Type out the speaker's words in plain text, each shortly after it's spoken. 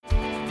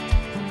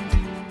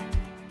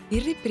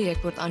Hierdie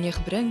preek word aan jou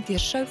gebring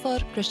deur Shofar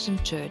Christian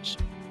Church.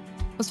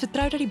 Ons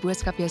vertrou dat die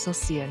boodskap jou sal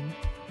seën.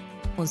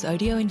 Ons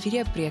audio en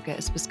video preke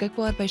is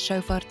beskikbaar by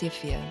Shofar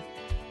TV.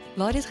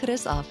 Laat dit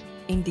gerus af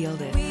en deel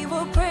dit. We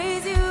will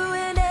praise you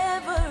in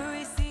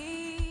every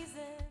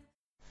season.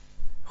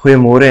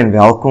 Goeiemôre en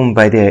welkom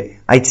by die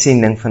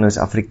uitsending van ons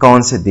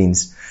Afrikaanse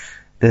diens.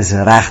 Dis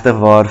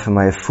regtig waar vir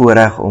my 'n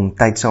voorreg om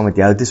tyd saam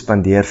met jou te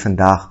spandeer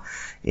vandag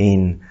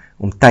en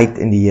om tyd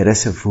in die Here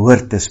se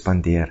woord te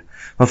spandeer.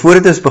 Maar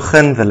voordat ons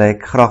begin wil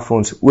ek graag vir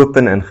ons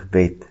open in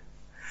gebed.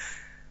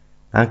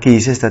 Dankie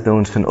Jesus dat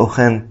ons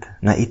vanoggend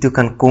na U toe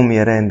kan kom,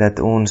 Here, en dat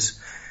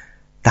ons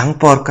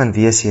dankbaar kan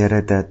wees,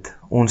 Here, dat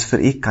ons vir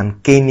U kan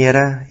ken,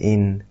 Here,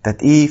 en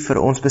dat U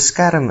vir ons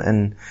beskerm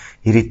in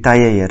hierdie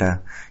tye,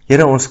 Here.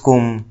 Here, ons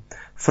kom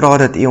vra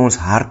dat U ons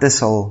harte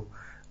sal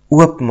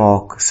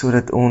oopmaak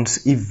sodat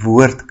ons U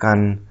woord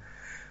kan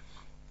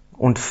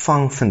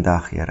ontvang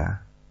vandag, Here.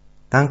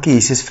 Dankie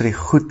Jesus vir die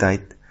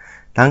goedheid.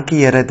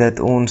 Dankie Here dat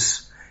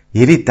ons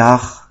hierdie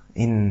dag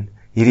en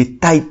hierdie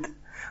tyd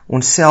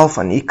onsself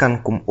aan U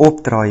kan kom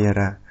opdra,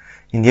 Here.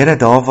 En Here,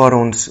 daar waar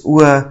ons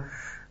oë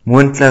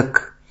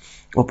moontlik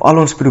op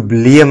al ons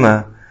probleme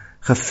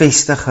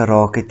gefestig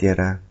geraak het,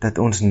 Here, dat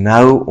ons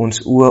nou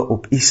ons oë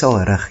op U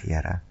sal rig,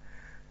 Here.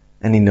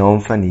 In die naam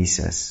van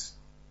Jesus.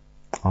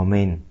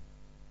 Amen.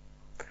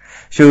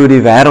 So,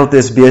 die wêreld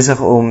is besig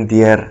om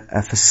deur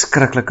 'n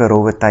verskriklike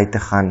rowwe tyd te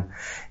gaan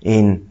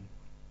en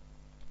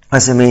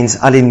as 'n mens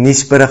al die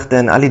nuusberigte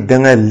en al die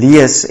dinge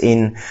lees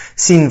en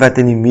sien wat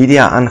in die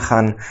media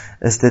aangaan,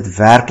 is dit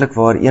werklik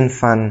waar een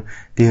van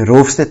die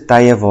rowste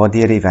tye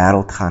waardeur die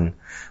wêreld gaan.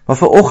 Maar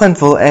vanoggend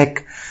wil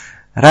ek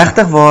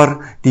regtig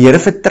waar die Here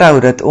vertrou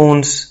dat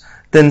ons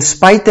ten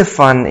spyte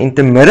van en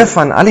te midde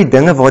van al die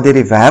dinge waardeur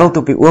die wêreld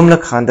op die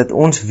oomblik gaan, dat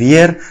ons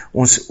weer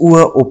ons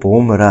oë op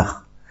Hom rig.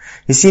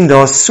 Jy sien,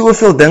 daar is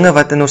soveel dinge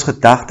wat in ons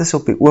gedagtes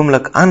op die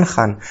oomblik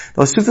aangaan.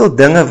 Daar is soveel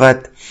dinge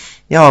wat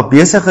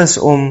besig is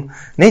om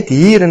net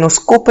hier in ons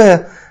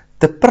koppe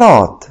te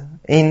praat.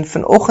 En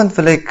vanoggend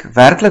wil ek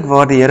werklik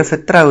waar die Here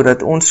vertrou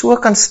dat ons so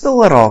kan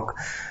stil raak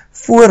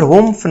voor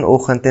Hom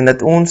vanoggend en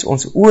dat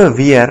ons oë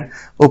weer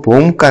op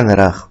Hom kan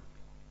rig.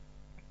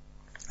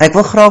 Ek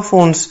wil graag vir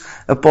ons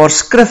 'n paar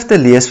skrifte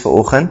lees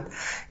vanoggend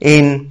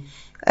en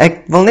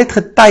ek wil net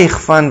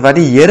getuig van wat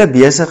die Here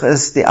besig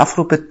is die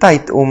afgelope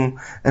tyd om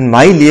in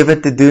my lewe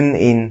te doen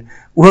en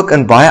ook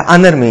in baie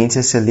ander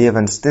mense se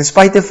lewens. Ten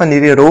spyte van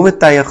hierdie rowwe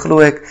tye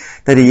glo ek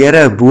dat die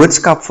Here 'n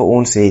boodskap vir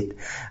ons het.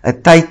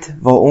 'n Tyd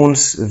waar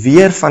ons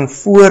weer van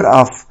voor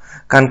af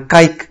kan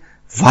kyk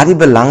wat die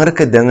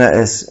belangrike dinge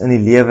is in die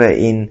lewe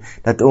en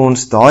dat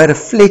ons daai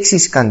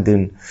refleksies kan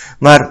doen.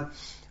 Maar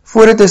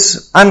voordat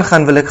ons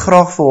aangaan wil ek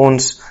graag vir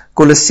ons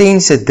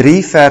Kolossense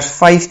 3 vers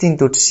 15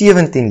 tot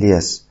 17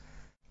 lees.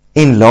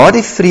 En laat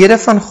die vrede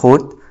van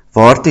God,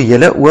 waartoe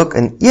julle ook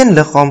in een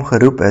liggaam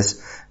geroep is,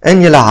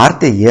 in julle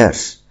harte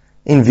heers,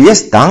 en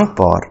wees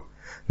dankbaar.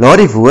 Laat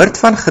die woord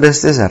van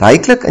Christus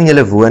ryklik in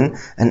julle woon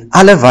in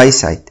alle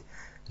wysheid.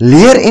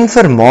 Leer en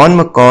vermaan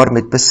mekaar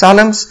met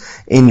psalms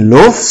en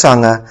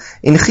lofsange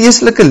en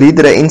geestelike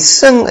liedere en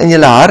sing in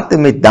julle harte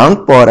met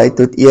dankbaarheid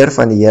tot eer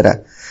van die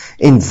Here.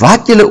 En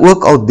wat julle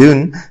ook al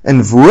doen,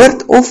 in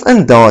woord of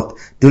in daad,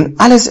 doen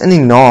alles in die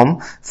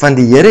naam van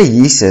die Here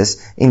Jesus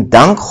en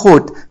dank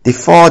God die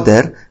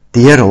Vader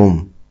deur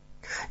Hom.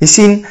 Jy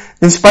sien,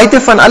 ten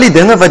spyte van al die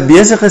dinge wat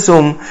besig is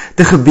om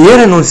te gebeur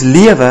in ons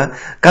lewe,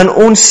 kan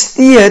ons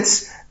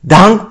steeds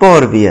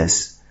dankbaar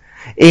wees.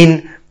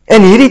 En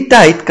in hierdie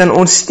tyd kan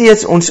ons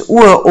steeds ons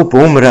oë op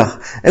Hom rig.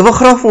 Ek wil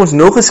graag vir ons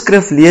nog 'n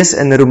skrif lees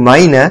in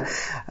Romeine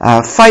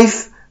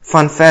 5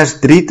 van vers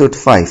 3 tot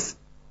 5.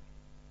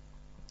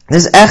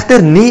 Dis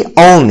egter nie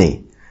al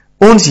nie.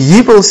 Ons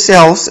jubel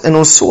selfs in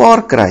ons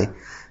swaar kry,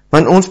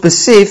 want ons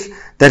besef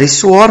dat die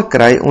swaar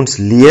kry ons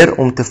leer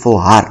om te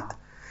volhard.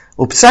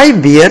 Op sy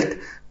beurt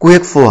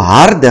kweek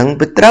volharding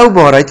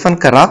betroubaarheid van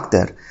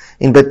karakter,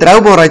 en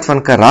betroubaarheid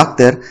van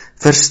karakter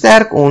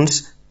versterk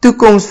ons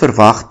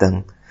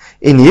toekomsverwagting.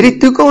 En hierdie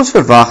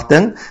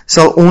toekomsverwagting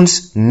sal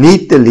ons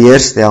nie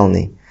teleurstel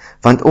nie,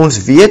 want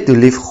ons weet hoe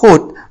lief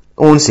God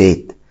ons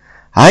het.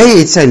 Hy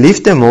het sy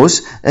liefde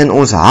mos in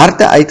ons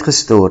harte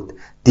uitgestort,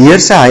 deur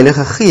sy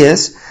Heilige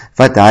Gees,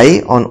 wat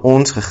hy aan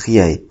ons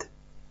gegee het.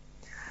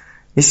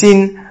 Jy sien,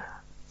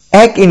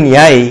 ek en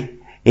jy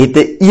het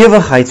 'n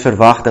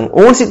ewigheidsverwagting.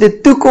 Ons het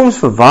 'n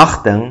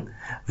toekomsverwagting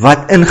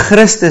wat in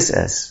Christus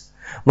is.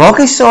 Maak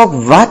nie saak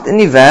wat in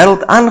die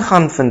wêreld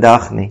aangaan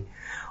vandag nie.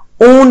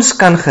 Ons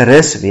kan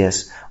gerus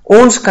wees.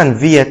 Ons kan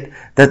weet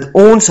dat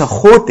ons 'n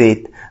God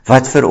het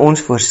wat vir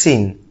ons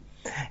voorsien.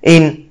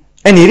 En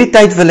in hierdie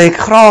tyd wil ek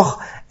graag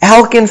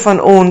elkeen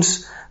van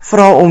ons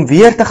vra om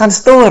weer te gaan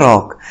stil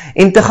raak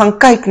en te gaan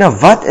kyk na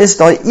wat is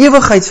daai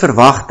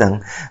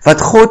ewigheidsverwagting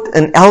wat God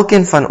in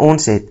elkeen van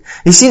ons het.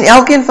 Jy sien,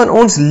 elkeen van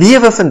ons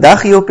lewe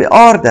vandag hier op die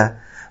aarde,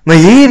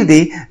 maar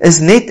hierdie is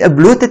net 'n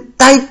blote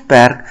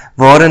tydperk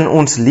waarin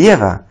ons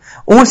lewe.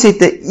 Ons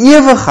het 'n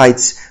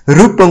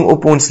ewigheidsroeping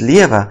op ons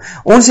lewe.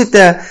 Ons het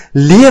 'n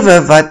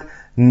lewe wat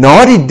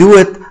na die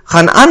dood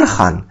gaan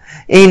aangaan.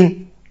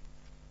 En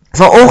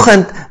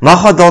Vanoggend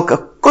mag daar dalk 'n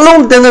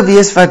klomp dinge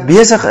wees wat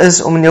besig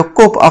is om in jou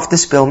kop af te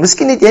speel.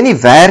 Miskien het jy nie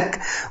werk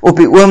op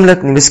die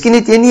oomblik nie, miskien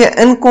het jy nie 'n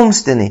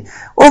inkomste nie,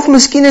 of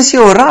miskien is jy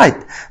alright,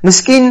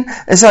 miskien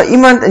is daar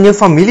iemand in jou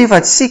familie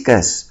wat siek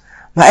is,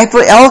 maar ek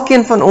wil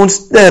elkeen van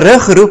ons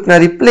terugroep na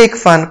die plek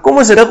van, kom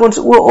ons rig ons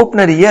oë op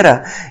na die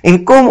Here,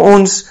 en kom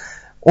ons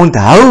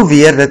onthou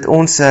weer dat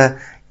ons 'n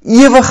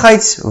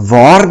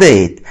ewigheidswaarde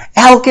het,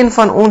 elkeen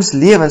van ons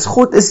lewens,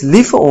 God is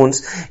lief vir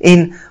ons,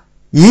 en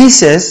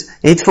Jesus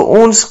het vir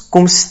ons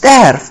kom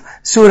sterf,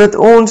 sodat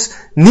ons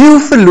nie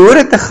hoef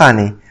verlore te gaan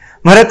nie,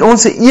 maar dat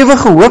ons 'n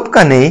ewige hoop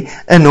kan hê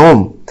in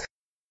hom.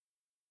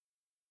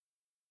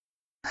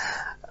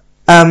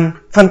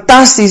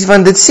 Fantasties,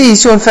 want dit sê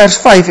so in vers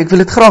 5, ek wil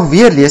dit graag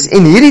weer lees,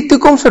 en hierdie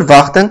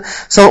toekomsverwagting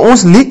sal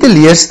ons nie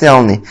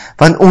teleurstel nie,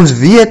 want ons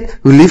weet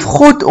hoe lief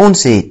God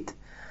ons het.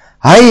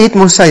 Hy het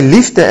mos sy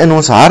liefde in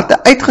ons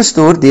harte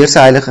uitgestort deur sy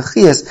Heilige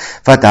Gees,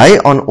 wat hy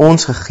aan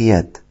ons gegee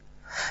het.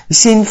 Jy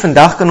sien,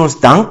 vandag kan ons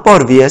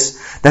dankbaar wees,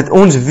 dat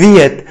ons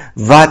weet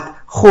wat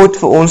God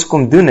vir ons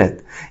kom doen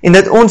het, en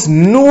dat ons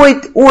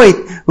nooit ooit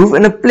hoef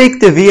in 'n plek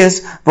te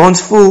wees, waar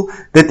ons voel,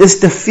 dit is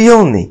te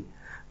veel nie,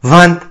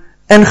 want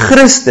in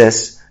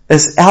Christus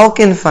is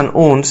elkeen van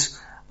ons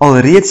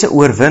alreeds 'n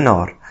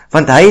oorwinnaar,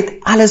 want hy het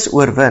alles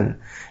oorwin.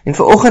 En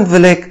vanoggend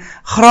wil ek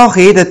graag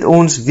hê dat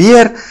ons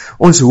weer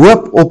ons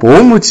hoop op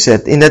hom moet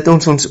sit, en dat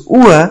ons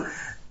oë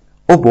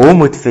op hom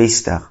moet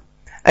vestig.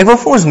 Ek wil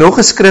vir ons nog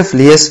 'n skrif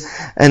lees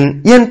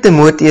in 1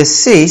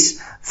 Timoteus 6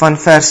 van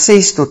vers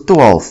 6 tot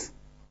 12.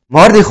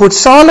 Maar die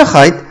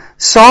godsaligheid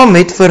saam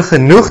met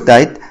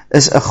vergenoegdheid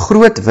is 'n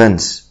groot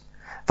wins,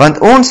 want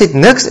ons het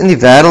niks in die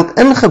wêreld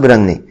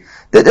ingebring nie.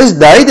 Dit is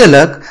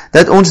duidelik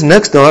dat ons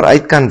niks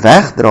daaruit kan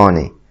wegdra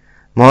nie.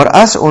 Maar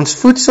as ons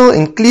voedsel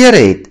en klere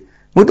het,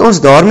 moet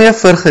ons daarmee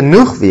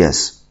vergenoeg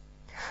wees.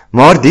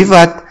 Maar die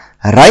wat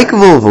ryk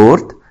wil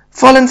word,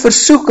 val in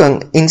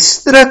versoeking en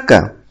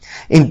strikke,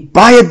 en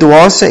baie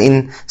dwaase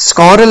en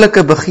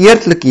skadelike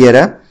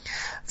begeerlikhede,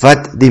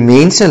 wat die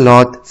mense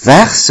laat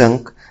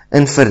wegsink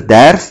in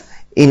verderf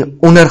en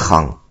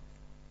ondergang.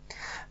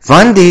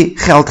 Want die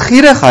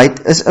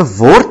geldgierigheid is 'n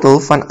wortel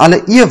van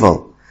alle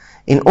ewel,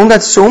 en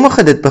omdat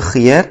sommige dit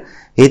begeer,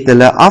 het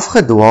hulle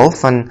afgedwaal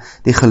van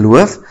die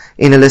geloof,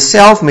 en hulle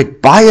self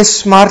met baie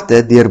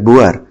smarte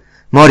deurboor.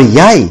 Maar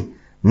jy,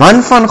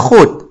 man van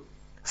God,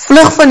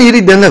 vlug van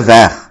hierdie dinge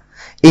weg,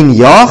 en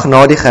jaag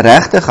na die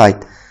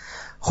geregtigheid,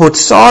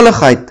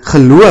 godsaligheid,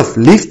 geloof,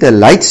 liefde,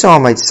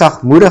 lydsaamheid,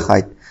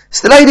 sagmoedigheid.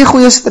 Stryd die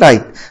goeie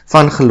stryd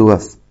van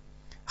geloof.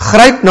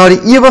 Gryp na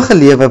die ewige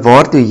lewe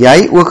waartoe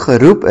jy ook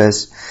geroep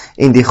is,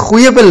 en die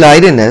goeie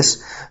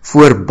belydenis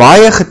voor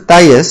baie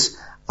getuies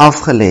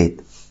afgelê het.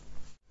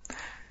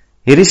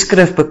 Hierdie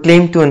skrif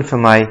beklemtoon vir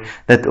my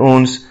dat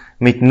ons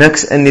met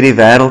niks in hierdie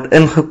wêreld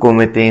ingekom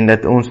het, en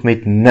dat ons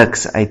met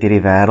niks uit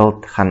hierdie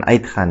wêreld gaan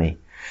uitgaan nie.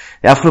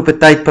 Die afgelope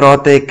tyd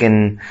praat ek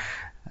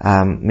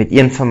met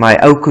een van my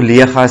ou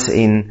kollegas,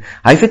 en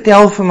hy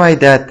vertel vir my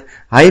dat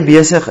hy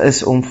besig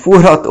is om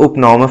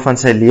voorraadopname van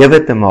sy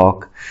lewe te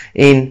maak,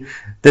 en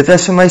dit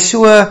was vir my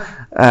so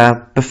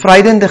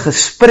bevrydende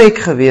gesprek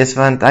gewees,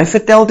 want hy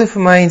vertel toe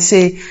vir my en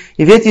sê,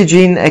 jy weet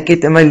Eugene, ek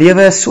het in my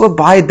lewe so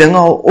baie dinge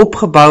al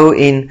opgebou,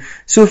 en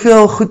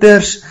soveel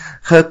goeders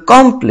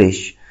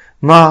geaccomplish,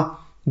 maar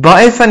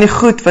baie van die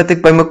goed wat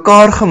ek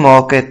bymekaar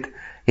gemaak het,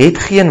 het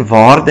geen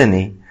waarde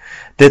nie.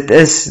 Dit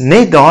is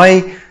net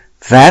daai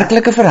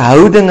werklike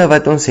verhoudinge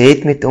wat ons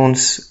het met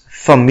ons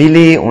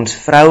familie, ons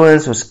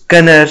vrouens, ons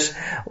kinders,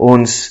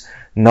 ons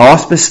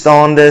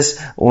naasbestaandes,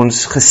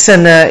 ons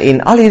gesinne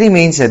en al hierdie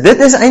mense. Dit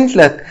is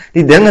eintlik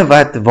die dinge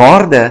wat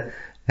waarde,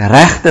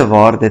 regte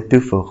waarde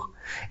toevoeg.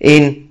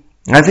 En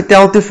hy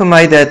vertel toe vir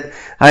my dat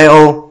hy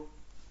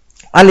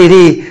al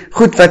hierdie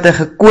goed wat hy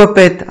gekoop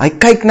het, hy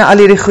kyk na al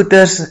hierdie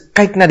goeders,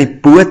 kyk na die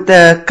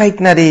bote, kyk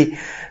na die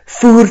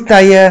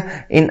voertuie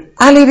en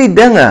al hierdie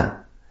dinge.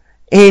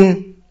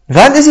 En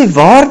wat is die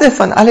waarde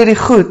van al hierdie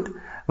goed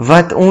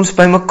wat ons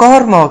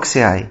bymekaar maak, sê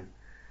hy?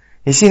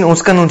 Jy sien,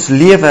 ons kan ons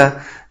lewe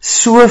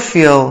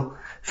soveel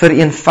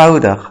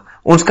vereenvoudig.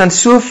 Ons kan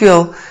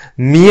soveel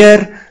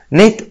meer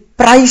net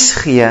prys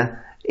gee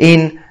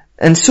en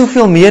in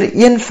soveel meer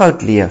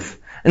eenvoud leef.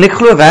 En ek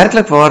glo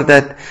werklik waar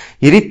dat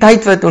hierdie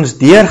tyd wat ons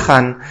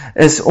deurgaan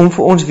is om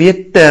vir ons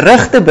weer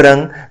terug te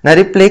bring na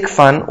die plek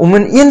van om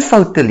in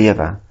eenvoud te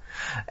lewe.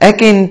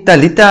 Ek en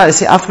Talita is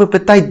die afgelope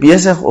tyd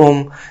besig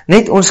om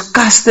net ons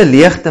kaste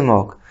leeg te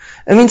maak.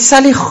 'n Mens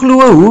sal nie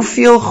glo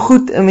hoeveel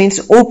goed 'n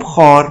mens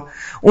opgaar.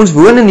 Ons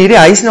woon in hierdie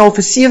huis nou al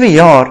vir 7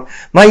 jaar,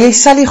 maar jy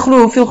sal nie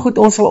glo hoeveel goed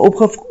ons al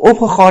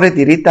opgegaar het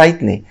hierdie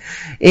tyd nie.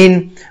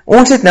 En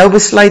ons het nou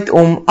besluit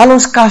om al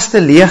ons kaste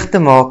leeg te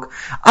maak,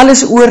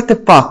 alles oor te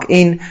pak,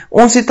 en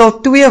ons het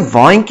al 2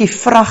 waantjie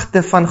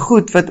vragte van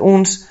goed wat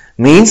ons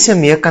mense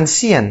mee kan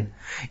seën.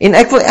 En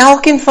ek wil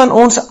elkeen van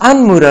ons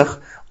aanmoedig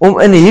om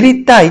in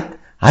hierdie tyd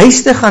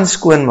huis te gaan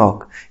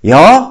skoonmaak.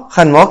 Ja,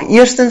 gaan maak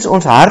eerstens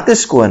ons harte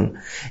skoon,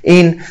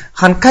 en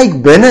gaan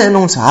kyk binne in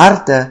ons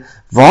harte,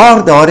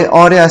 waar daardie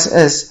areas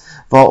is,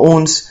 waar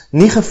ons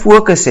nie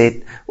gefokus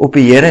het op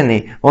die Here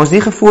nie, waar ons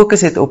nie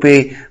gefokus het op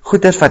die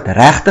goeders wat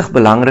regtig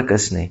belangrik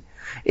is nie.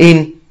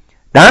 En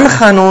dan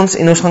gaan ons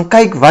gaan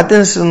kyk wat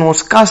is in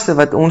ons kaste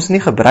wat ons nie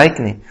gebruik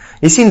nie.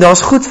 Jy sien,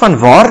 daar's goed van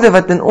waarde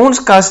wat in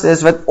ons kaste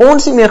is wat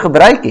ons nie meer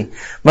gebruik nie,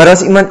 maar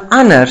daar's iemand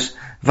anders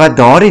wat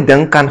daardie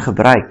ding kan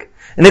gebruik.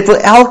 En ek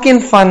wil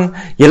elkeen van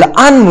julle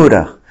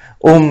aanmoedig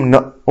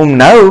om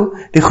nou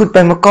die goed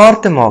bymekaar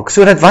te maak,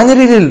 sodat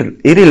wanneer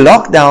hierdie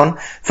lockdown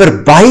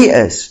verby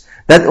is,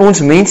 dat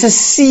ons mense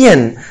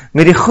seën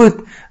met die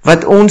goed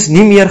wat ons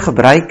nie meer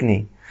gebruik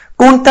nie.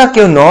 Kontak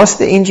jou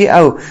naaste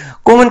NGO,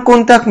 kom in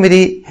kontak met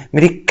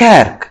die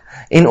kerk,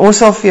 en ons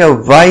sal vir jou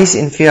wys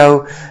en vir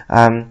jou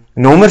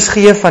nommers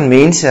gee van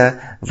mense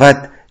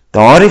wat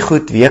daardie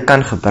goed weer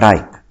kan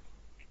gebruik.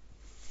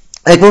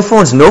 Ek wil vir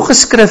ons nog 'n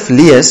skrif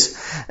lees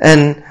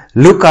in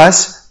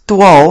Lukas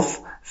 12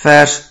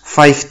 vers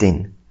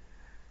 15.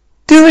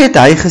 Toe het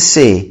hy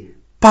gesê,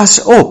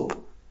 pas op,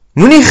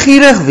 moenie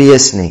gierig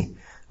wees nie.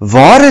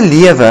 Ware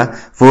lewe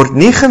word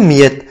nie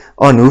gemeet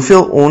aan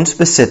hoeveel ons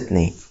besit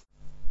nie.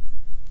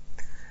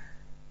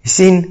 Jy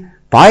sien,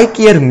 baie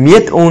keer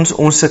meet ons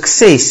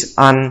sukses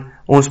aan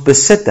ons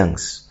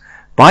besittings.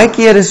 Baie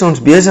keer is ons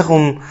besig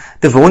om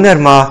te wonder,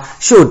 maar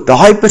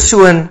daai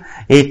persoon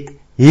het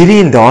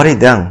hierdie en daardie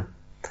ding.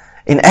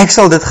 En ek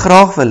sal dit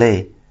graag wil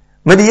hê.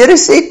 Maar die Here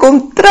sê,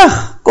 kom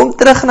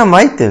terug na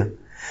my toe.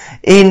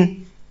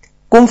 En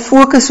kom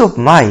fokus op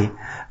my,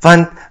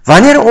 want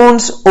wanneer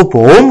ons op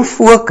hom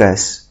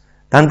fokus,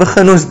 dan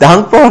begin ons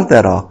dankbaar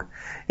te raak.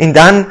 En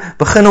dan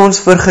begin ons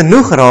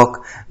vergenoeg raak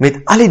met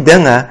al die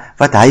dinge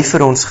wat hy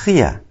vir ons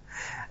gee.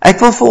 Ek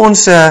wil vir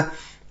ons 'n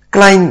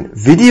klein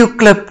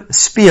videoklip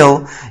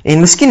speel,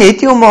 en miskien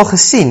het jy hom al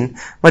gesien,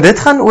 maar dit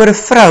gaan oor 'n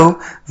vrou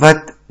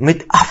wat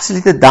met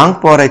absolute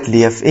dankbaarheid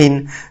leef,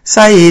 en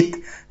sy het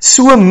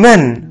so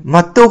min,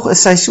 maar tog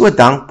is sy so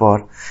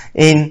dankbaar.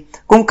 En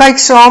kom kyk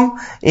saam,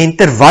 en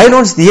terwyl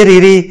ons deur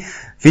hierdie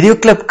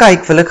videoklip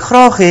kyk, wil ek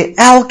graag hê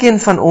elkeen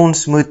van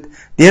ons moet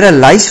deur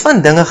 'n lys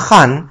van dinge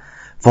gaan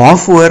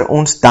waarvoor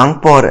ons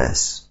dankbaar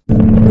is.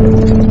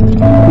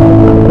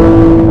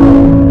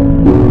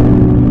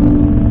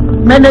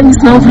 My name is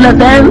Novla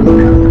Ben.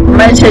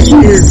 My church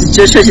is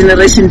Joshua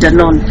Generation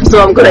Danon.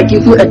 So I'm going to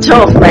give you a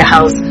tour of my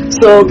house.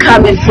 So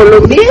come and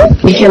follow me.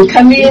 You can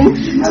come in.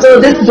 So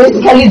this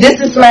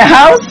is my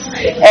house.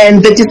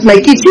 And that is my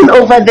kitchen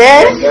over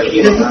there.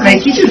 This is my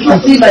kitchen. You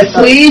can see my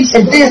fridge.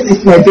 And this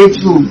is my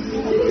bedroom.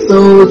 So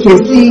you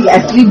can see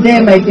I sleep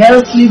there. My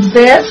girl sleeps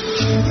there.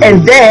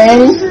 And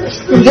then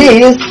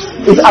this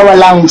is our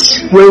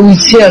lounge where we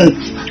chill.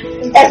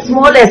 As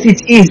small as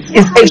it is,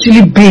 it's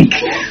actually big.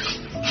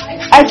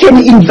 I can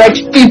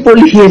invite people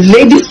here,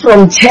 ladies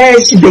from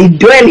church, they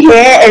dwell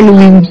here,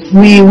 and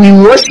we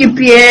worship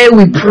here,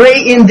 we pray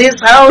in this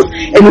house,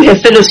 and we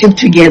have fellowship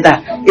together.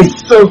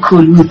 It's so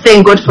cool. We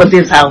thank God for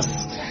this house.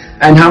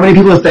 And how many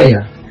people stay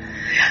here?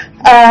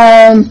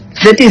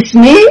 That is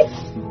me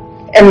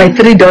and my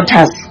 3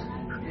 daughters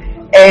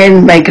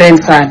and my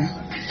grandson.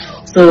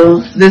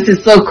 So this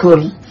is so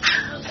cool.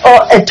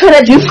 Oh, a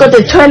toilet, we've got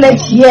a toilet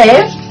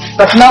here,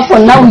 but now for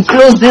now we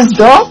close this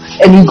door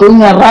and we're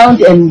going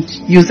around and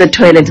use the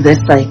toilet this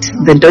side.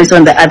 The door is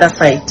on the other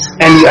side.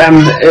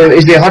 And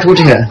is there hot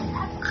water here?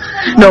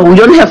 No, we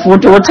don't have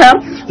hot water.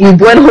 We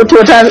boil hot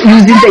water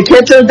using the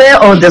kettle there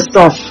or the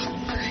stove.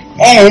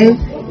 And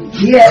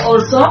here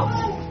also,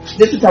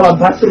 this is our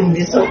bathroom.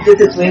 This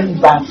is where we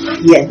bath.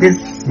 Yeah, this.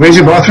 Where's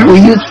your bathroom? We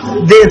use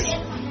this.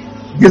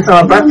 This is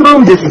our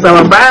bathroom. This is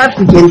our bath.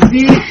 You can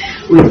see.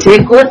 We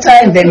take water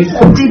and then we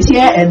put it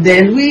here and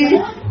then we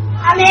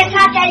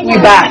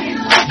bath.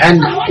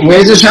 And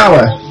where's the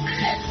shower?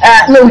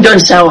 No, we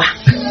don't shower.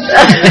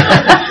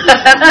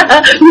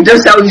 We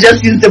don't shower. We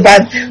just use the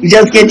bath. We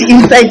just get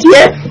inside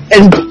here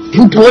and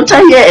put water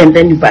here and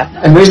then you bath.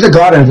 And where's the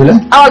garden, Villa?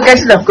 Our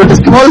garden, I've got a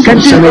small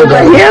garden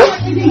over here.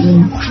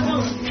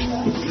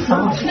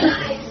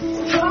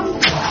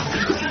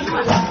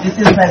 This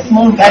is my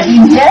small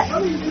garden here.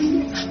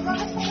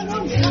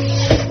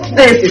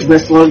 This is my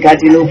small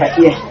garden over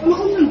here.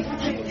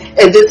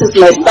 And this is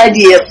my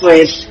study as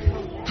well.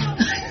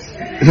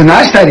 It's a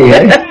nice study,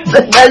 eh? It's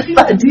a nice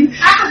study.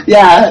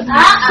 Yeah,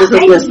 this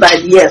is my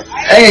study, yes.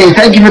 Hey,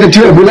 thank you for the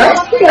tour, Villa.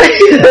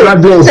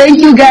 God bless. Thank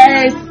you,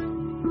 guys.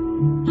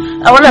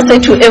 I want to say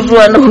to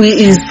everyone who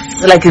is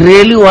like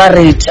really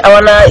worried, I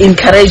want to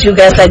encourage you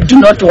guys, like, do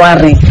not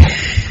worry.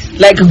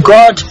 Like,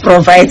 God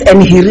provides,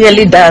 and He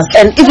really does.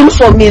 And even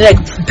for me, like,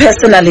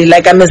 personally,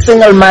 like, I'm a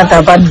single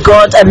mother, but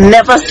God, I've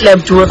never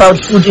slept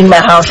without food in my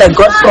house. Like,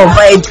 God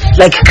provides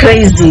like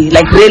crazy.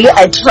 Like, really,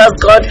 I trust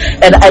God,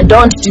 and I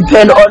don't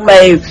depend on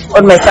my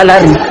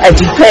salary. I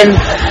depend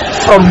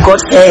from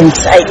God's hand.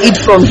 I eat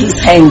from His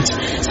hand.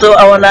 So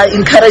I want to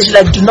encourage,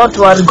 like, do not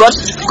worry.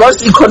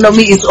 God's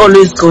economy is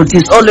always good.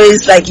 He's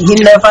always, like, He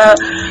never...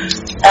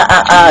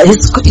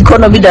 his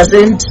economy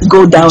doesn't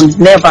go down.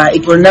 Never.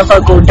 It will never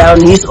go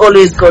down. He's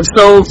always God.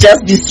 So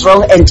just be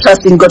strong and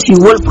trust in God. He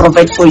will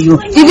provide for you.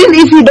 Even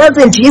if He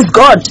doesn't, He's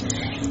God.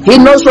 He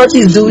knows what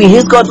He's doing.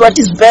 He's got what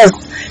is best.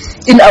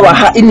 in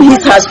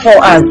his heart for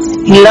us.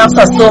 He loves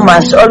us so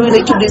much. All we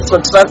need to do is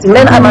to trust him.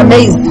 Then I'm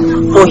amazed,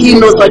 for he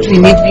knows what we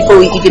need before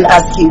we even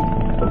ask him.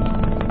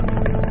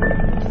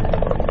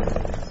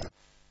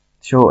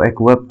 So, ek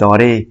hoop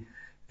daardie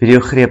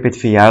videogreep het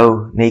vir jou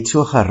net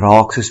so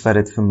geraak soos wat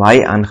dit vir my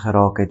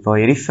aangeraak het, waar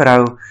hierdie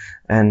vrou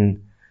in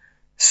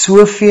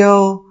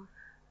soveel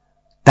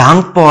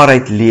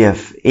dankbaarheid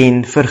leef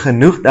en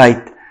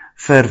vergenoegdheid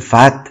vir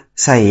wat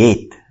sy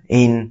het.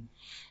 En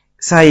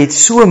sy het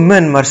so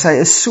min, maar sy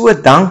is so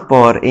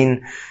dankbaar en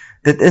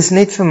dit is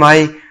net vir my,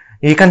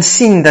 jy kan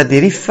sien dat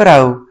hierdie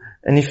vrou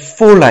in die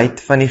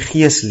volheid van die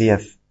Gees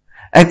leef.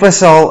 Ek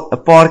was al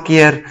 'n paar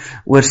keer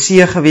oor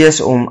see gewees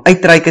om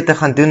uitreike te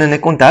gaan doen en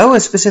ek onthou 'n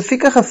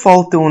spesifieke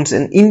geval toe ons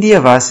in Indië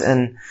was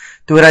in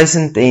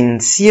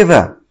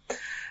 2007,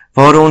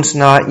 waar ons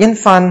na een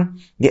van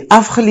die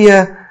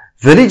afgeleë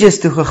villages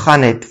toe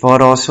gegaan het, waar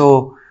daar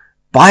so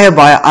baie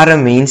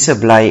arme mense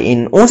bly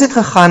en ons het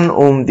gegaan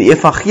om die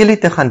evangelie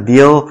te gaan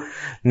deel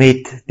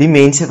met die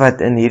mense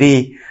wat in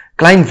hierdie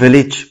klein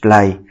village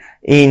bly.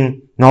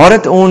 En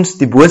nadat ons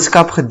die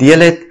boodskap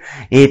gedeel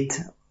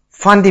het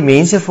van die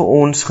mense vir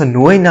ons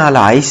genooi na hulle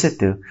huise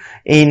toe,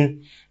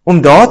 en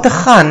om daar te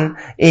gaan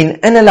en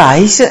in hulle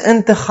huise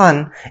in te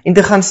gaan en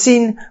te gaan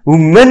sien hoe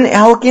min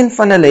elkeen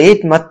van hulle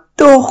het, maar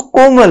tog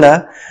kom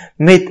hulle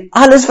met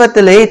alles wat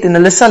hulle het en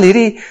hulle sal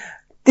hierdie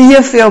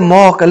tee vir jou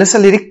maak, hulle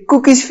sal hierdie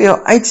koekies vir jou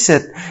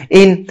uitsit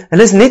en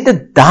hulle is net te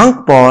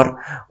dankbaar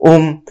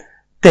om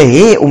te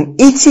hê, om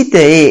ietsie te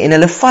hê en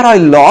hulle vat daai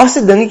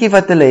laaste dingetjie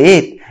wat hulle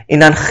het en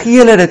dan gee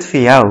hulle dit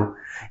vir jou.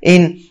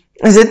 En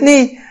is dit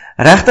nie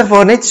regtig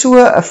waar net so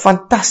 'n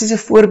fantastiese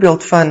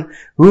voorbeeld van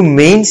hoe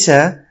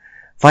mense,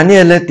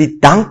 wanneer hulle die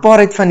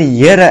dankbaarheid van die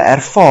Here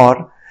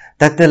ervaar,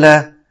 dat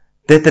hulle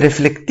dit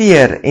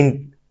reflekteer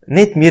en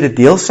net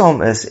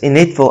mededeelsaam is en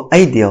net wil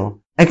uitdeel.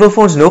 Ek wil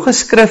vir ons nog 'n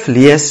skrif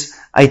lees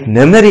uit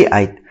Numeri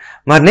uit,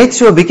 maar net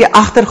so 'n bietjie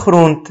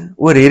agtergrond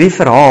oor hierdie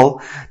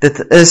verhaal.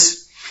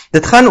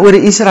 Dit gaan oor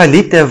die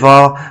Israeliete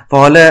waar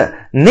hulle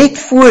net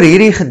voor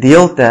hierdie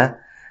gedeelte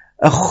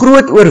 'n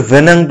groot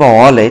oorwinning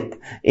behaal het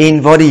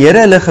en waar die Here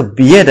hulle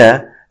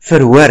gebede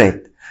verhoor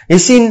het. Jy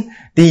sien,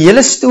 die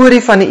hele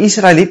storie van die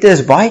Israeliete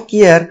is baie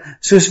keer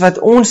soos wat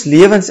ons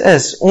lewens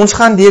is. Ons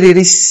gaan deur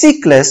hierdie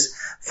siklus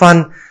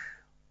van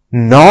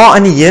na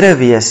aan die Here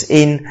wees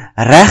en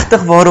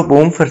regtig waarop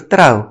hom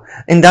vertrou.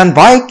 En dan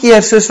baie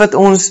keer soos wat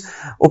ons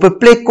op 'n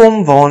plek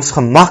kom waar ons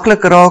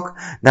gemaklik raak,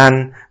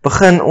 dan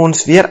begin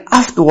ons weer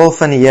afdwaal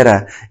van die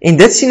Here. En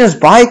dit sien ons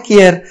baie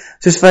keer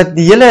soos wat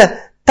die hele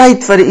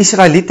tyd wat die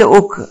Israeliete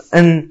ook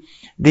in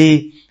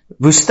die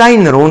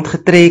woestyn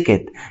rondgetrek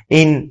het.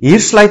 En hier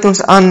sluit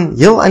ons aan,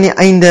 heel aan die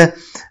einde,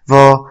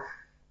 waar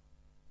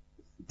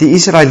die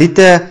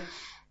Israeliete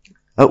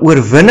 'n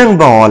oorwinning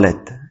behaal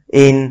het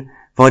en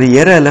waar die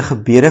Here hulle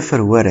gebede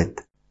verhoor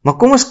het. Maar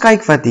kom ons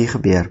kyk wat hier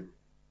gebeur.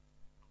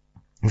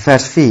 In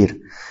vers 4.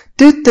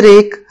 Toe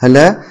trek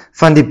hulle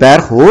van die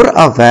berg Hor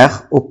af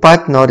weg op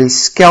pad na die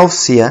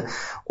Skelfsee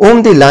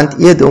om die land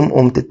Edom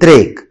om te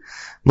trek.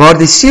 Maar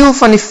die siel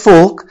van die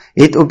volk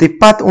het op die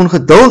pad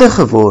ongeduldig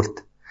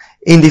geword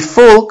en die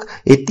volk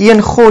het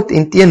teen God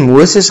en teen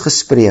Moses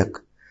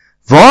gespreek.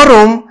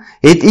 Waarom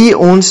het u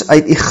ons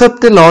uit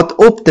Egipte laat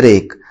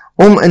optrek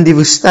om in die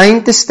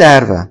woestyn te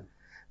sterwe?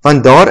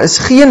 Want daar is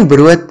geen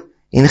brood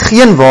en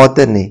geen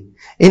water nie,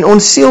 en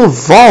ons siel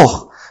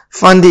walg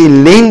van die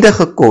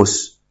ellendige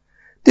kos.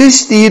 Toe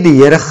stuur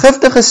die Here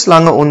giftige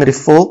slange onder die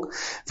volk,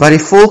 wat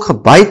die volk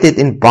gebyt het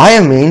en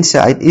baie mense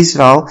uit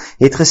Israel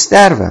het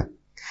gesterwe.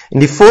 En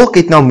die volk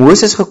het na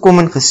Moses gekom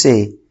en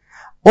gesê,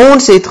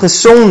 ons het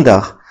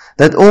gesondig,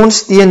 dat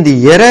ons teen die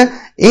Here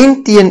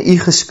en teen u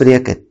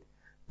gespreek het.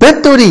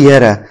 Bid tot die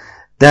Here,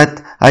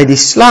 dat hy die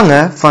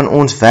slange van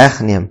ons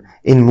wegneem.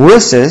 En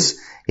Moses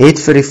het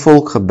vir die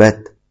volk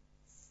gebid.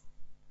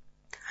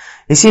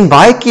 Jy sien,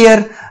 baie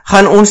keer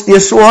gaan ons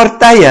deur swaar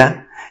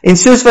tye, en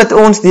soos wat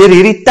ons deur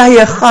hierdie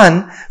tye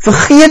gaan,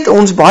 vergeet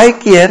ons baie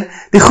keer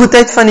die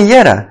goedheid van die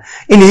Here.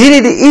 En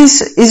hierdie die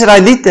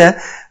Israeliete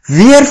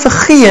weer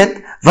vergeet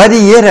wat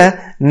die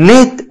Here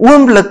net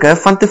oomblikke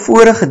van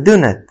tevore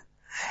gedoen het.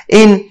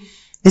 En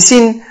jy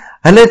sien,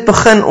 hulle het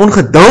begin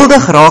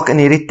ongeduldig raak in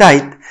hierdie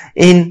tyd,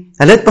 en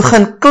hulle het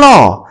begin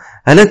kla,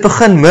 hulle het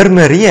begin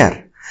murmureer,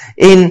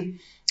 en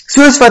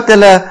soos wat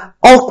hulle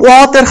al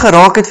kwaader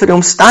geraak het vir die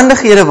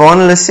omstandighede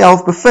waarin hulle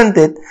self bevind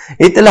het,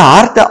 het hulle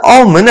harte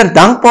al minder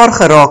dankbaar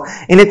geraak,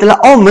 en het hulle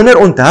al minder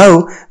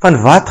onthou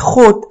van wat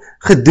God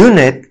gedoen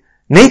het,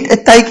 net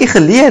 'n tydjie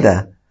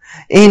gelede.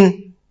 En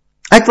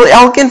ek wil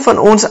elkeen van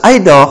ons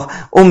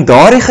uitdaag om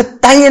daardie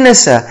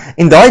getuienisse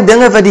en daai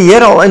dinge wat die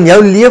Here al in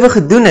jou lewe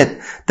gedoen het,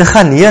 te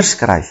gaan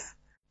neerskryf.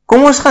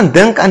 Kom ons gaan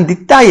dink aan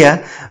die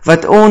tye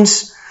wat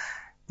ons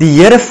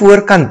die Here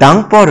voor kan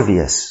dankbaar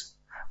wees.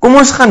 Kom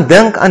ons gaan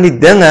dink aan die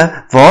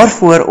dinge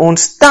waarvoor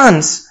ons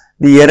tans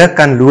die Here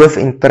kan loof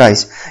en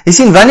prys. Jy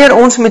sien, wanneer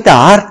ons met 'n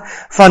hart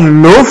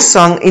van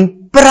lofsang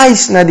en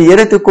prys na die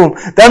Here toe kom,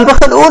 dan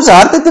begin ons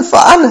harte te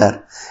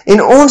verander.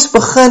 En ons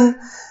begin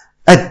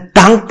 'n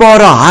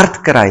dankbare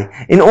hart kry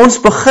en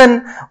ons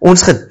begin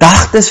ons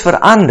gedagtes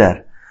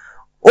verander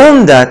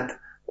omdat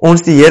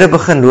ons die Here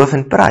begin loof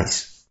en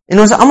prys. En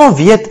ons almal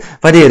weet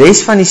wat die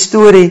res van die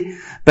storie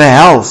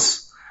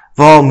behels,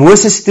 waar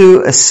Moses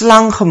toe 'n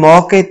slang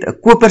gemaak het, 'n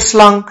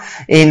koperslang,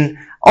 en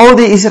al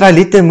die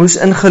Israeliete moes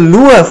in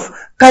geloof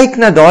kyk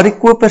na daardie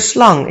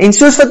koperslang, en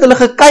soos wat hulle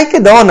gekyk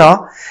het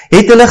daarna,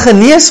 het hulle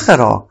genees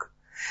geraak.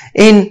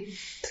 En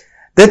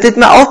dit het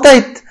my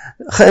altyd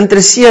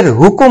geïnteresseer,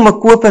 hoekom 'n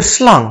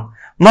koperslang?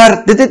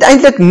 Maar dit het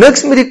eintlik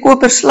niks met die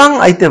koperslang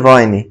uit te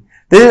waai nie.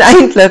 Dit het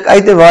eintlik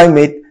uit te waai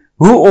met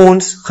hoe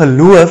ons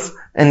geloof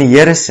in die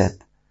Here sit,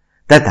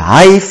 dat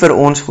hy vir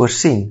ons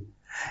voorsien.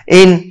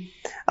 En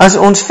as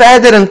ons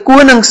verder in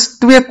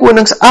 2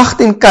 Konings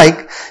 18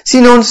 kyk,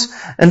 sien ons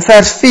in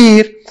vers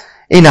 4,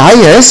 en hy,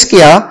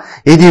 Hiskia,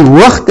 het die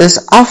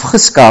hoogtes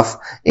afgeskaf,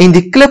 en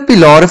die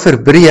klippilare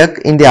verbreek,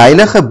 en die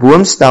heilige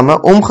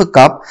boomstamme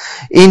omgekap,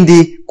 en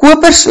die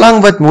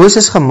koperslang wat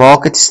Moses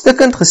gemaak het,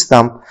 stikkend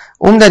gestamp,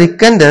 omdat die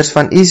kinders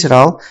van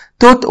Israel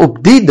tot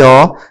op die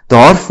dag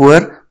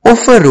daarvoor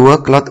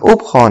offerrook laat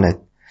opgaan het.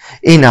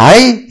 En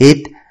hy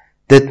het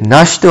dit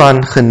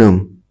Nashtoan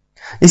genoem.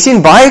 Jy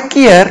sien, baie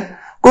keer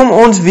kom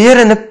ons weer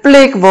in 'n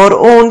plek waar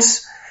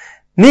ons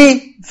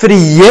nie vir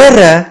die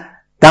Here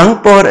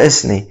dankbaar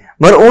is nie,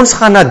 maar ons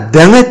gaan na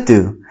dinge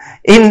toe.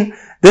 En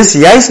dis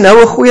juist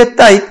nou 'n goeie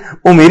tyd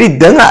om hierdie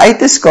dinge uit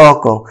te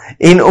skakel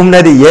en om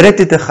na die Here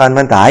toe te gaan,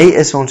 want hy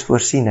is ons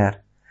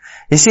voorsiener.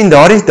 Jy sien,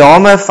 daardie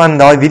dame van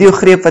daai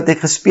videogreep wat ek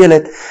gespeel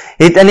het,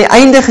 het aan die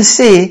einde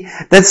gesê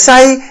dat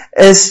sy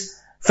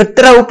is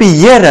vertrou op die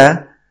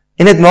Here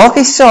en dit maak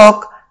nie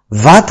saak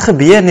wat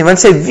gebeur nie, want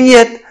sy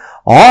weet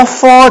haar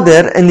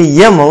Vader in die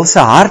hemel se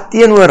hart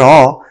teenoor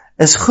haar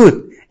is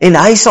goed en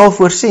hy sal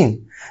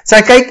voorsien.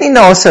 Sy kyk nie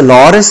na haar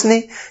salaris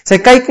nie, sy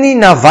kyk nie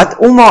na wat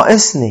om haar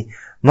is nie,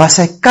 maar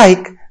sy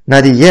kyk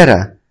na die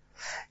Here.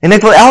 En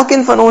ek wil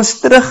elkeen van ons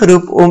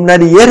terugroep om na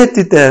die Here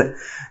toe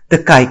te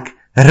kyk.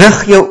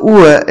 Rig jou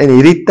oë in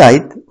hierdie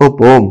tyd op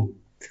hom.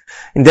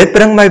 En dit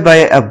bring my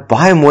by 'n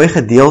baie mooi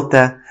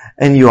gedeelte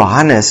in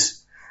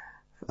Johannes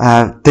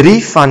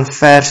 3 van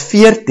vers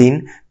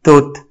 14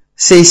 tot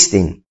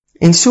 16.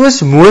 En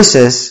soos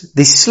Moses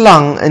die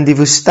slang in die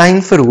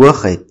woestyn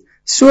verhoog het,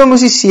 so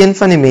moes die seun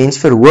van die mens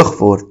verhoog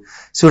word,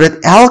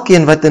 sodat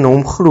elkeen wat in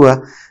hom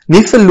glo,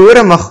 nie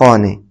verlore mag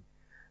gaan nie,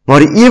 maar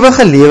die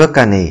ewige lewe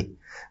kan hê.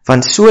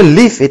 Want so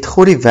lief het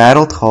God die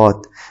wêreld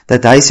gehad,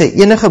 dat hy sy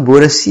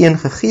eniggebore seun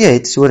gegee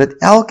het, sodat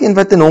elkeen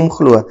wat in hom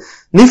glo,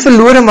 nie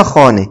verlore mag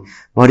gaan nie,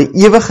 maar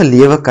die ewige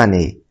lewe kan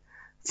hê.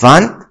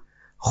 Want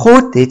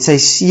God het sy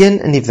seun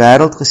in die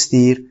wêreld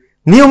gestuur,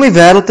 nie om die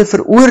wêreld te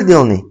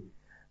veroordeel nie,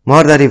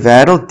 maar dat die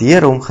wêreld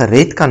deur hom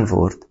gered kan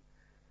word.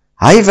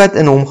 Hy wat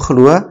in hom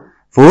glo,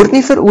 word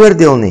nie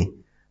veroordeel nie,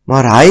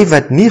 maar hy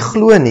wat nie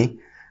glo nie,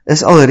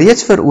 is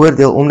alreeds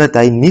veroordeel, omdat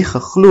hy nie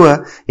geglo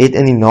het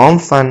in die naam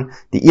van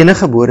die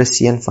eniggebore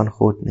seun van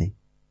God nie.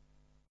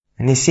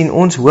 En jy sien,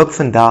 ons hoop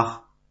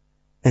vandag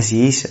is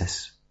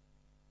Jesus.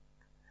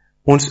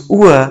 Ons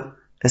oë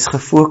is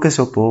gefokus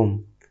op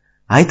hom.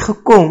 Hy het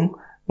gekom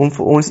om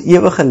vir ons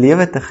ewige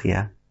lewe te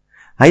gee.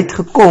 Hy het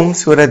gekom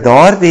sodat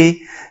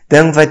daardie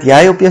ding wat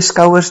jy op jou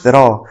skouers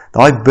dra,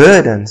 daai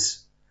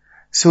burdens,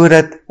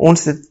 sodat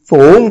ons dit vir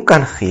hom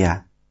kan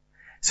gee.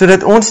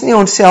 Sodat ons nie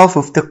onsself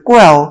hoef te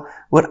kwel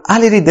oor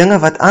al die dinge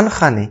wat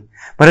aangaan nie,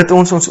 maar dat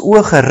ons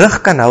oë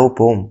gerig kan hou op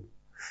hom.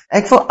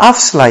 Ek wil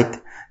afsluit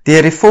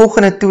deur die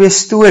volgende 2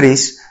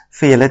 stories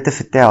vir julle te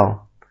vertel.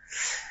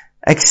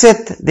 Ek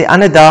sit die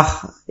ander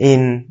dag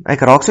en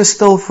ek raak so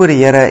stil voor die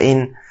Here,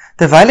 en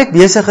terwyl ek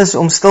besig is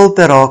om stil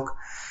te raak,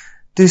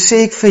 toe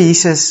sê ek vir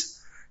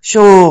Jesus,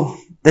 "Sjoe,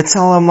 dit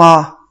sal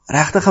maar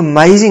regtig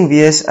amazing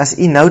wees as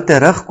u nou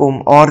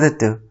terugkom aarde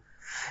toe,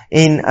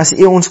 en as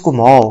u ons kom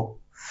haal."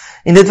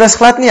 En dit was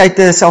glad nie uit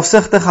 'n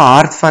selfsugtige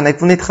hart van, ek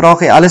wil net graag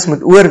hê alles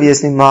moet oor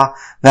wees nie, maar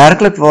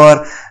werklik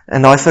waar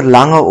in daai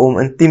verlange om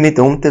intiem met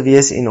hom te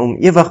wees en om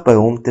ewig by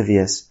hom te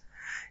wees.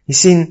 Jy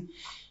sien,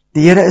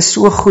 die Here is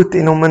so goed,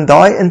 en om in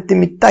daai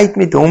intimiteit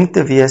met hom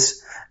te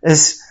wees,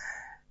 is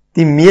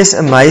die mees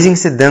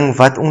amazingste ding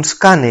wat ons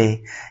kan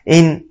hê.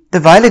 En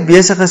terwyl ek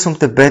besig is om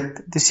te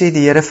bid, toe sê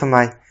die Here vir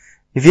my,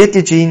 jy weet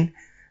Eugene,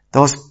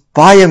 daar's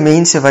baie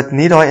mense wat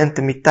nie daai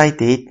intimiteit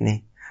het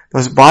nie.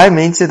 Daar's baie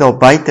mense daar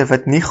buite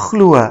wat nie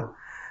glo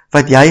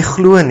wat jy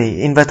glo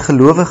nie, en wat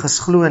gelowiges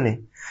glo nie.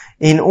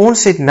 En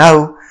ons het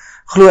nou,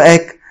 glo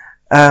ek,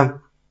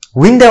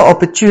 window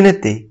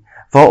opportunity,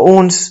 waar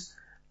ons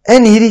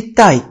in hierdie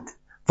tyd,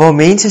 waar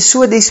mense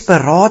so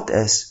desperaat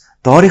is,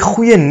 daardie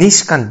goeie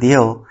nuus kan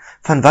deel,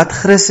 van wat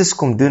Christus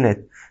kom doen het,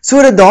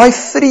 sodat daai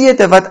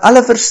vrede wat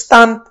alle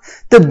verstand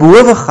te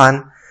bowe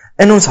gaan,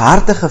 in ons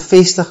harte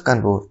gevestig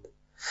kan word.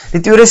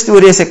 Die tweede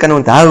storie is, ek kan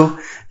onthou,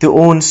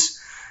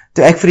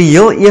 toe ek vir die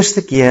heel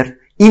eerste keer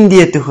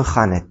Indië toe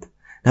gegaan het.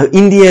 Nou,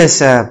 Indië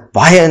is 'n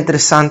baie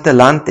interessante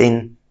land,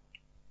 en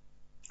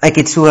ek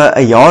het so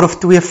 'n jaar of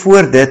 2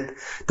 voor dit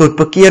tot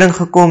bekering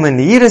gekom, en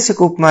hier is ek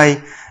op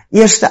my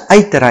eerste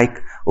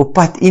uitreik op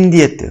pad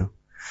Indië toe.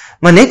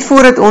 Maar net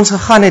voordat ons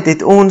gegaan het,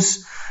 het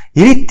ons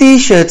hierdie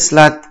T-shirts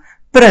laat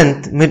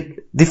print met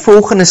die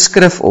volgende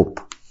skrif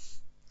op.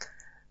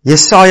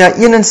 Jesaja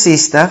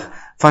 61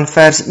 van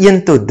vers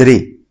 1 tot 3.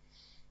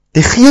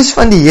 Die Gees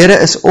van die Here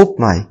is op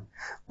my,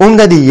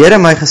 omdat die Here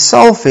my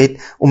gesalf het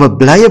om 'n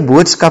blye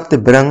boodskap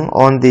te bring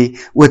aan die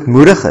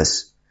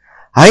ootmoediges.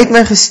 Hy het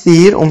my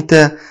gestuur om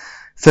te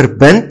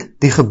verbind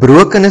die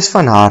gebrokenes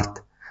van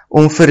hart,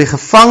 om vir die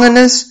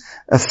gevangenes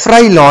 'n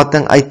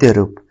vrylating uit te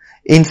roep,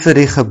 en vir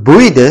die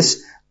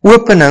geboeides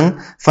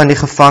opening van die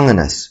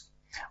gevangenes,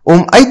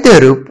 om uit te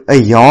roep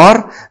 'n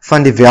jaar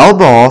van die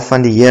welbehaag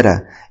van die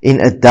Here,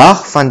 en 'n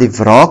dag van die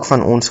wraak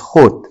van ons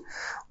God,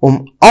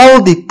 om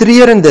al die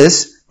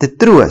treurendes te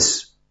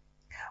troos,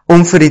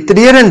 om vir die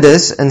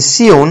treurendes in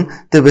Sion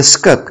te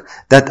beskik,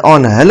 dat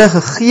aan hulle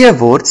gegee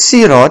word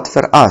sieraad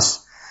vir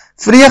as,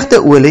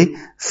 vreugdeolie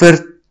vir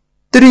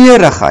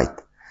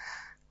treurigheid,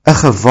 'n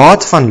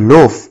gewaad van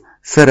lof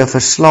vir 'n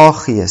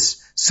verslaag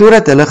gees,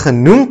 sodat hulle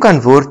genoem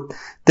kan word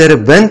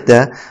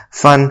terebinte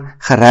van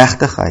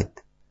geregtigheid,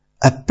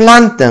 'n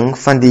planting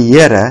van die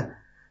Here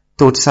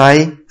tot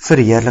sy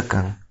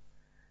verheerliking.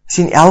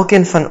 Sien,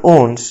 elkeen van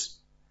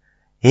ons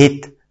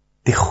het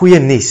die goeie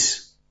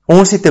nuus.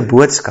 Ons het 'n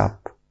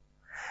boodskap.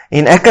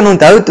 En ek kan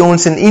onthou toe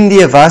ons in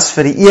Indië was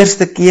vir die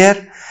eerste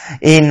keer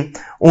en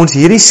ons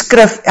hierdie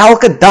skrif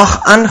elke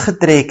dag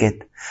aangetrek het,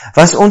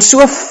 was ons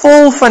so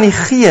vol van die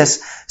Gees,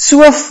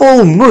 so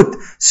vol moed,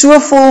 so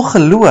vol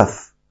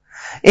geloof.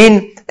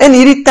 En in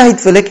hierdie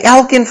tyd wil ek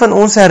elkeen van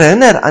ons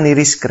herinner aan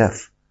hierdie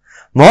skrif.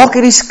 Maak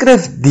hierdie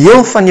skrif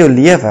deel van jou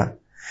lewe.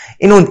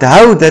 En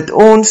onthou dat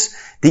ons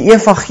die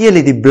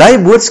evangelie, die blye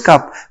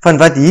boodskap van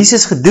wat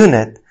Jesus gedoen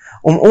het,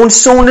 om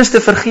ons sondes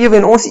te vergewe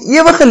en ons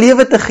ewige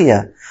lewe te gee.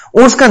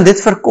 Ons kan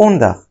dit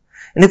verkondig.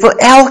 En ek wil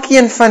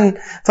elkeen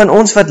van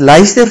ons wat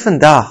luister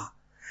vandag,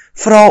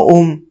 vra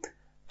om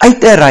uit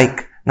te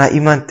reik na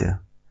iemand toe.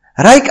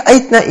 Reik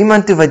uit na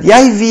iemand toe wat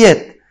jy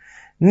weet,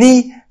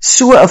 nie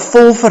so 'n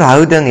vol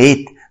verhouding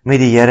het met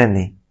die Here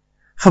nie.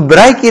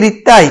 Gebruik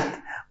hierdie tyd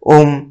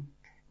om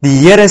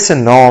die Here se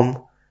naam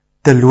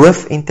te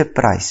loof en te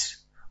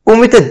prys. Kom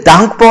met 'n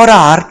dankbare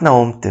hart na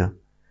hom toe.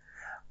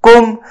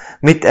 Kom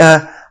met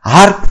 'n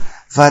hart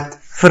wat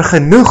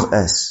vergenoeg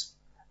is,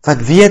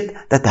 wat weet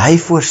dat hy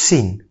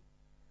voorsien,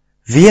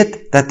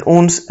 weet dat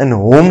ons in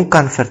hom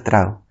kan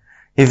vertrou.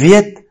 Jy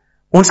weet,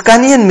 ons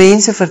kan nie in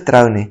mense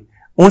vertrou nie,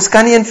 ons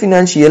kan nie in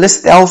finansiële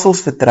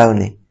stelsels vertrou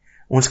nie,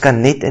 ons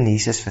kan net in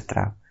Jesus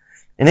vertrou.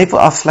 En ek wil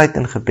afsluit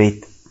in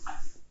gebed.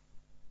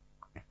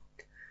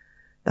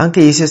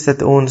 Dankie Jesus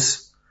dat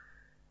ons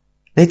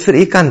net vir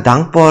U kan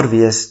dankbaar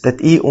wees,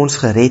 dat U ons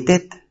gered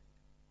het,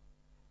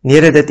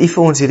 Here, dat U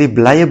vir ons hierdie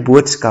blye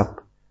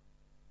boodskap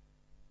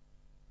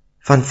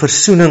van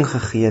versoening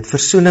gegee het,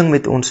 versoening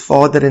met ons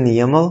Vader in die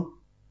hemel,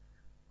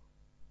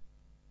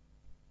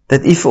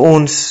 dat U vir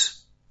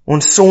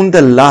ons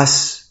sonde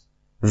las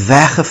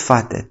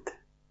weggevat het.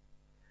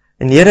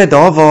 En Here,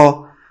 daar waar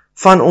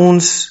van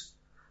ons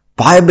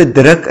baie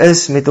bedruk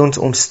is met ons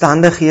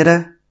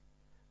omstandighede,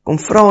 kom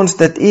vra ons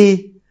dat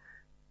U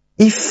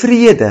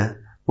vrede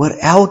oor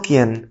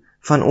elkeen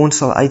van ons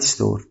sal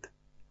uitstort.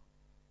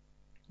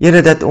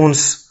 Here, dat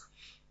ons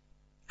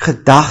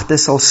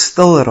gedagtes sal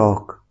stil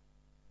raak,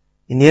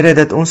 en Here,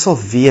 dat ons sal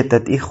weet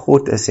dat U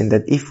God is en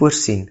dat U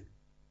voorsien.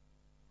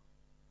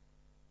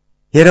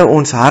 Here,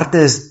 ons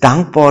harte is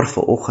dankbaar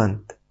vir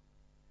oggend,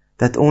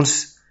 dat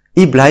ons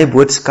U blye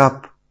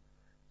boodskap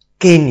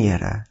ken,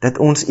 Here, dat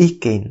ons U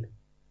ken.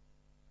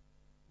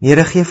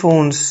 Here, gee vir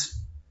ons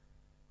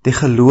die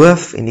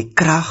geloof en die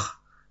krag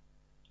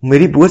om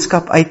hierdie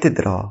boodskap uit te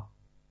dra.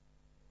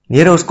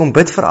 Here, ons kom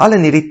bid veral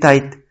in hierdie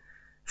tyd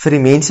vir die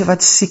mense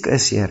wat siek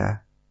is,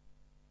 Here.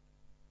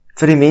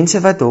 Vir die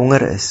mense wat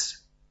honger is.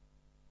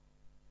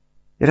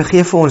 Here,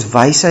 gee vir ons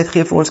wysheid,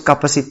 gee vir ons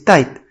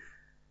kapasiteit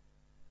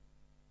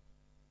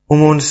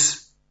om ons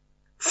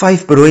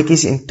 5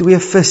 broodjies en 2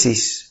 visse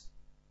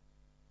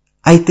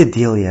uit te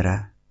deel, Here,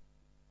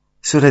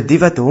 sodat die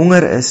wat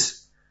honger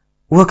is,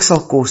 ook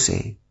sal kos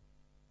hê.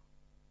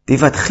 Die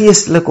wat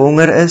geestelik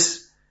honger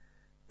is,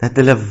 dat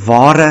hulle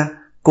ware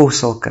kos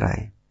sal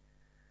kry.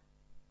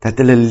 Dat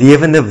hulle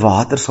lewende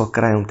water sal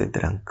kry om te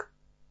drink.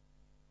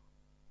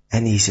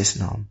 In Jesus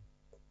naam.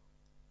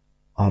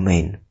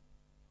 Amen.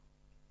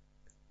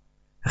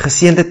 'n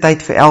Geseënde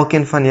tyd vir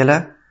elkeen van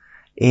julle,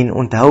 en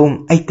onthou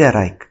om uit te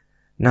reik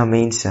na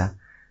mense,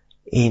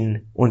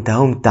 en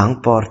onthou om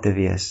dankbaar te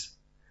wees.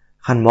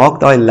 Gaan maak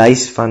daai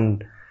lys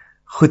van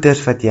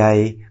goeders wat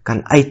jy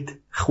kan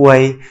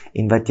uitgooi,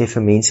 en wat jy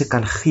vir mense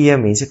kan gee,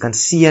 mense kan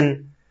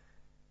seën.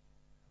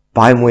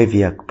 Baie mooi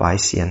week, baie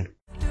seën.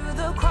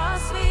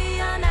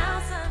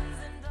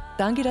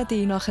 Dankie dat jy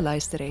hierna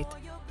geluister het.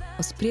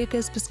 Ons preke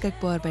is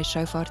beskikbaar by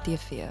Shofar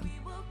TV.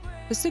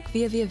 Besoek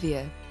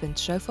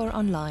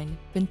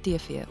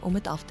www.shofaronline.tv om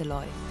dit af te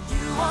laai.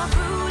 You are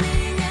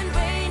truly